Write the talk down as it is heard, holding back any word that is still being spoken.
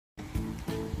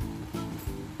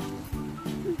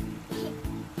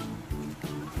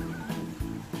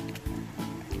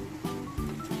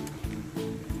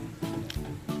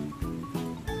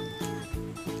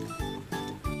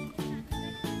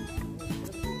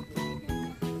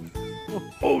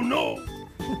Oh no!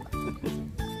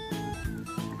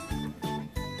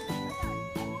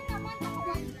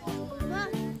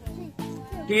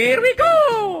 Here we go!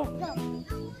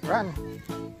 Run!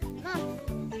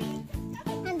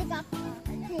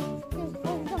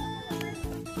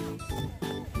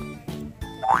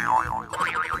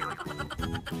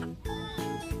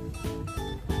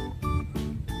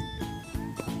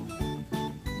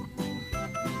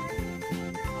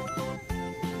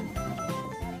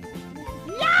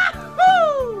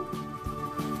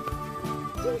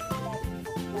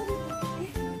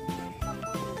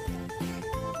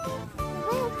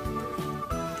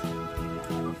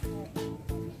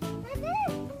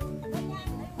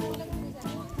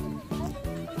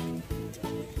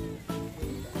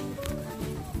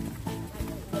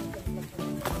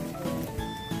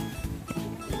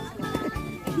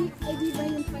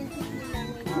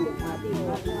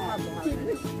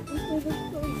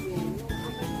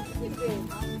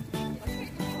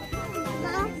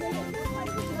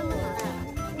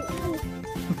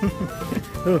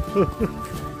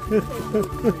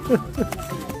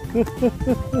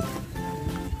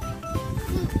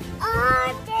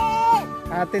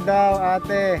 Ate daw,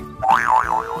 ate.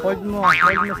 Hold mo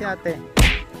si ate.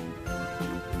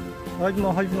 Hold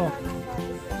mo. Hi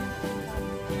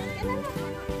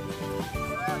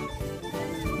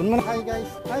guys.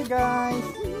 Hi guys.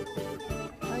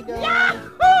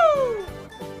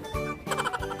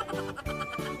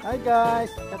 Hi guys.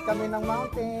 Kat kami ng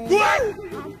mountain.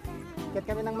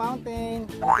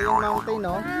 Ito yung mountain,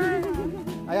 no?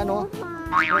 Ayan, no?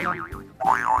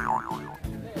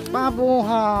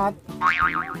 Pabuhat.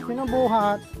 Sino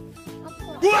buhat?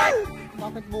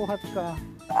 Bakit buhat ka?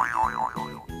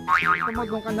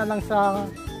 Tumagong ka na lang sa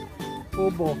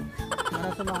kubo.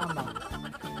 Para sa mga ama.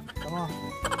 Tama.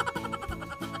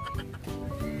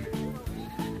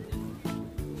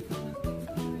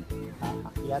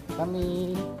 Aakyat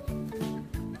kami.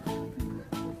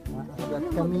 Aakyat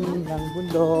kami ng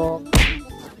bundok.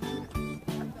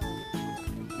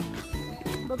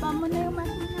 Baba mo na yung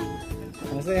makina.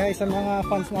 Say hi sa mga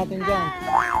fans natin dyan.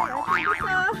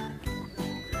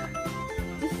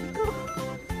 Diyos ko.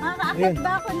 Makakaakit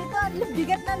ba ako nito?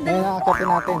 Bigat ng dalawa.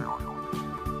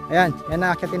 Ayan, naakyatin natin. Ayan,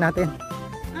 naakyatin natin.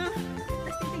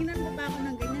 Tapos titignan mo ba ako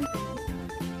ng ganyan?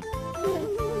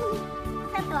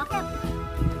 Akit.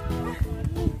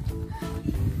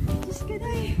 Diyos ko na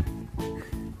eh.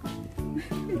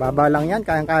 Baba lang yan,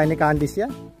 kayang-kaya ni Candice yan.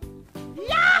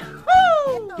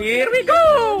 Yahoo! Here we go!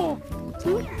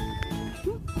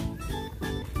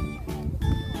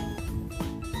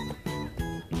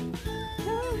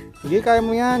 Sige, kaya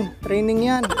mo yan. Training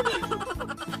yan.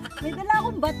 May dala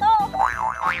akong bato.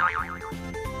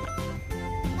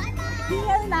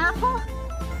 Hingal na ako.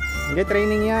 Hindi,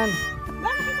 training yan.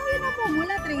 Bakit ikaw yun ako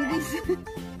mula, Travis?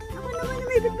 Ako naman na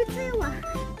may bitbit sa'yo ah.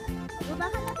 Baba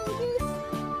ka na, Travis.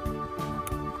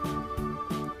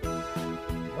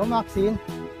 Oh, Maxine.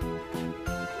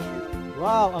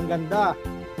 Wow, ang ganda.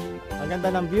 Ang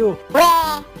ganda ng view.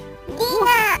 Hindi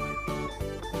nga.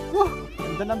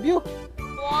 Ang ganda ng view.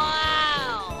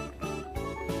 Wow!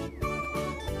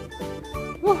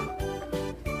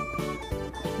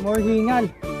 More hingal.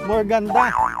 More ganda.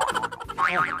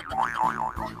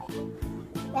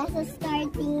 That's a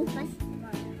starting first.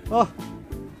 Oh,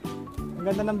 ang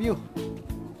ganda ng view.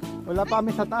 Wala pa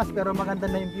kami sa taas pero maganda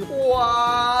na yung view.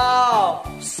 Wow!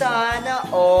 Sana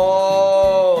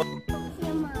all!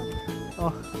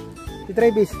 Oh, si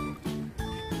Travis.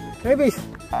 Travis!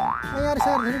 Nangyari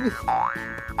sa'yo, Travis?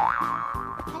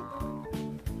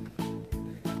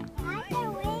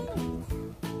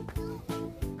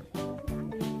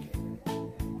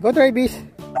 Go, Travis!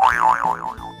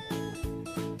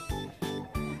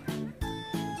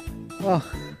 Oh,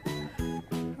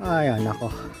 ayan ako.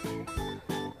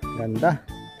 Ganda.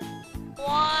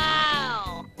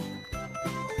 Wow!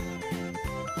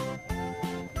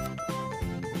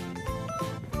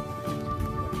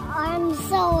 I'm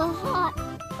so hot.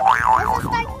 Let's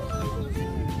start.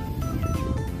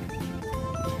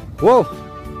 Wow!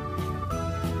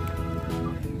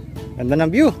 Ganda ng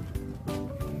view.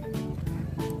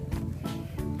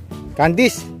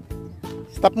 Candice,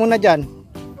 stop muna dyan.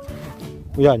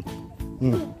 Yan.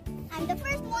 I'm the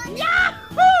first one.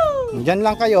 Yahoo! Dyan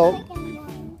lang kayo.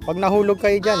 Pag nahulog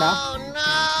kayo dyan, ha? Oh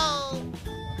no!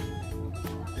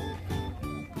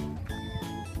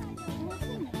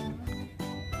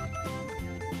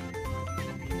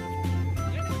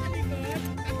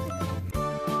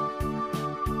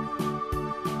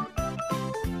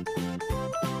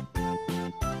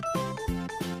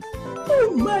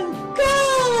 Oh my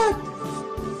God!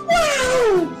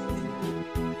 Wow!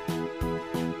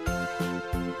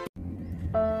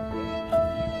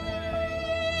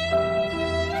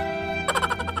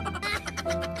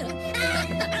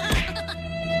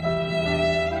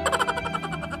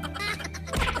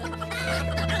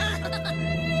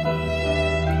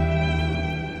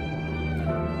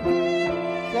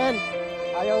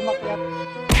 Ayaw umakyat.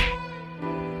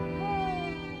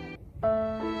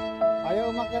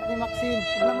 Ayaw umakyat ni Maxine.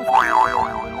 Tignan mo sa mga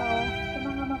magulang.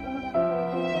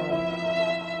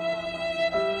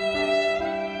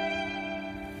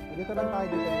 Dito lang tayo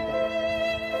dito.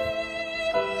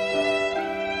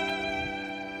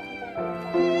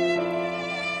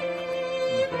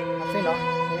 Maxine, oh.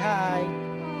 Say hi.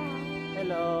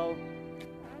 Hello.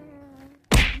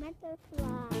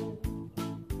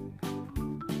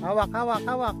 Hawak, hawak,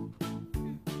 hawak.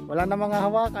 Wala na mga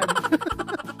hawakan.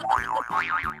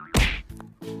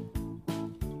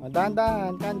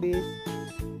 Dahan-dahan, Candice.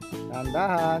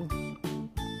 Dahan-dahan.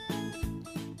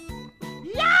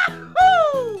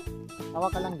 Yahoo!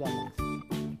 Hawak ka lang dyan.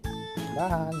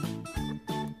 Dahan.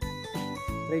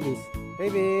 Travis.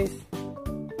 Travis.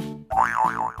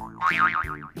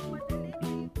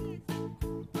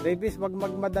 Travis, wag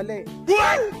magmadali.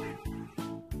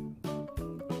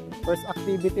 First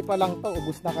activity pa lang to,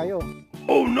 ubos na kayo.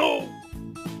 Oh no!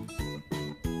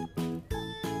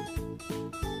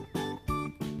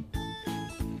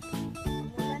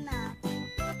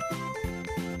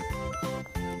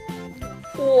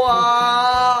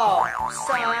 Wow!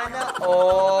 Sana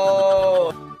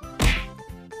all!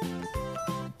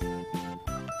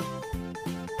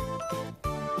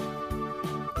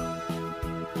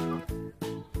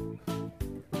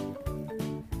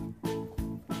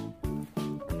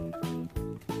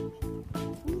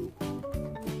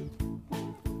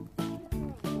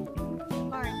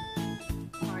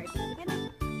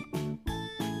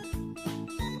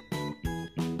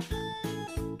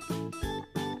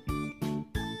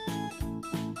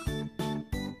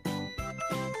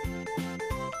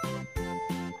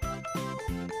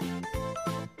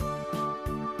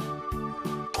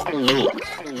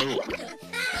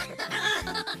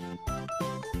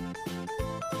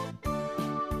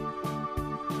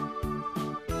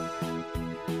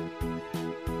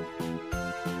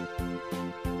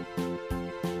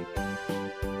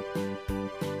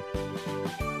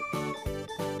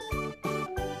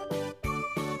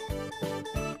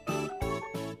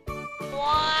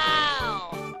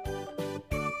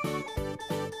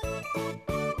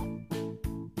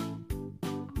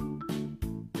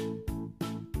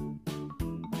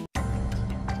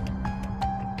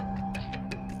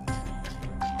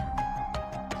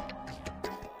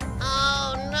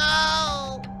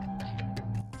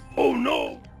 Oh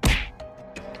no!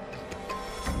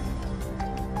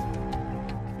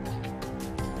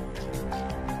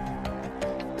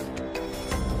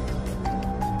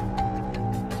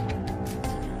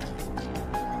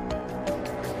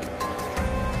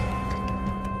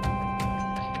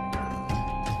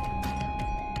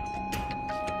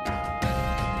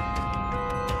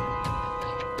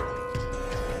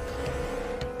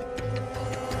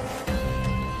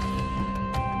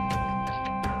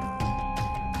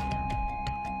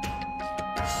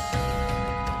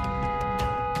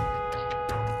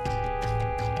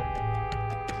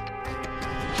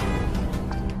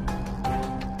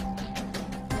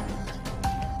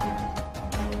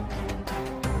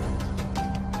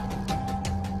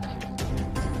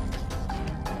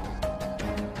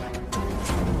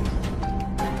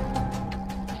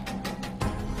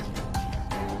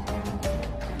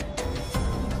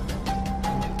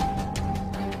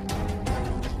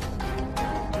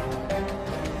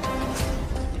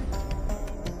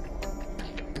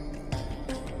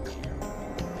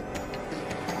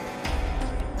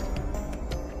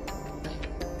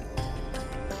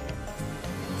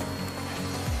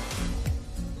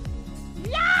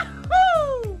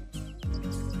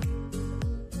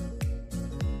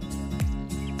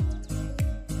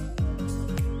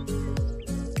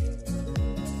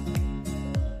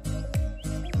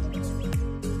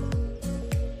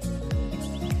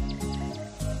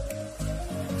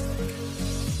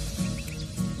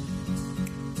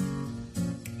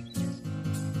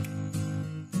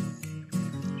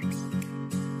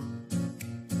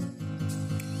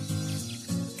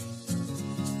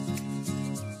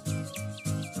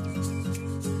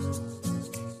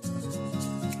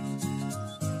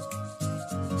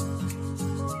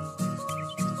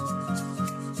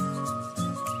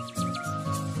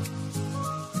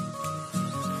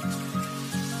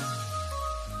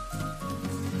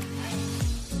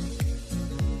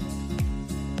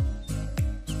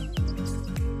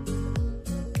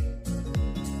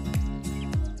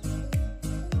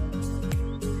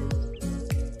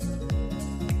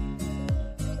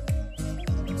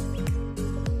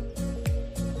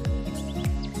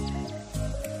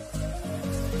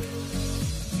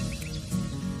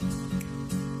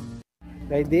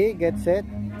 Ready, get set,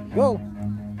 go!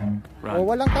 O,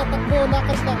 walang tatakbo,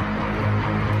 lakad lang.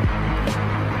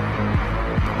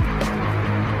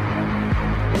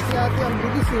 si ate, ang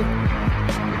bilis eh.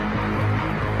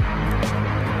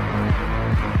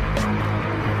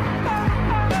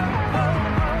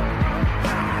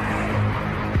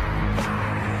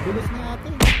 Bilis na ate.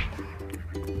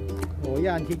 O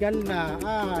yan, higal na.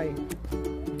 Ay,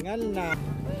 higal na.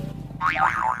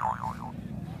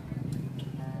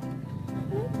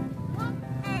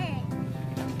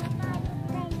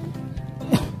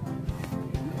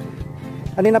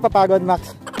 Ano yung napapagod,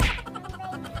 Max?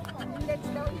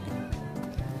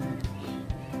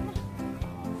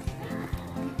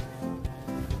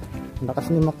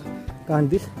 Lakas ni Max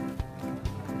Candice.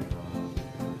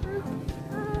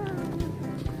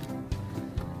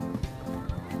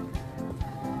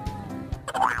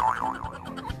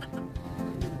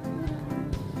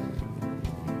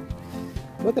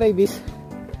 Go Travis.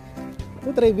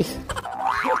 Go Travis.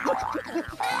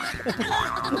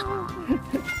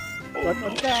 What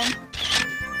on cam?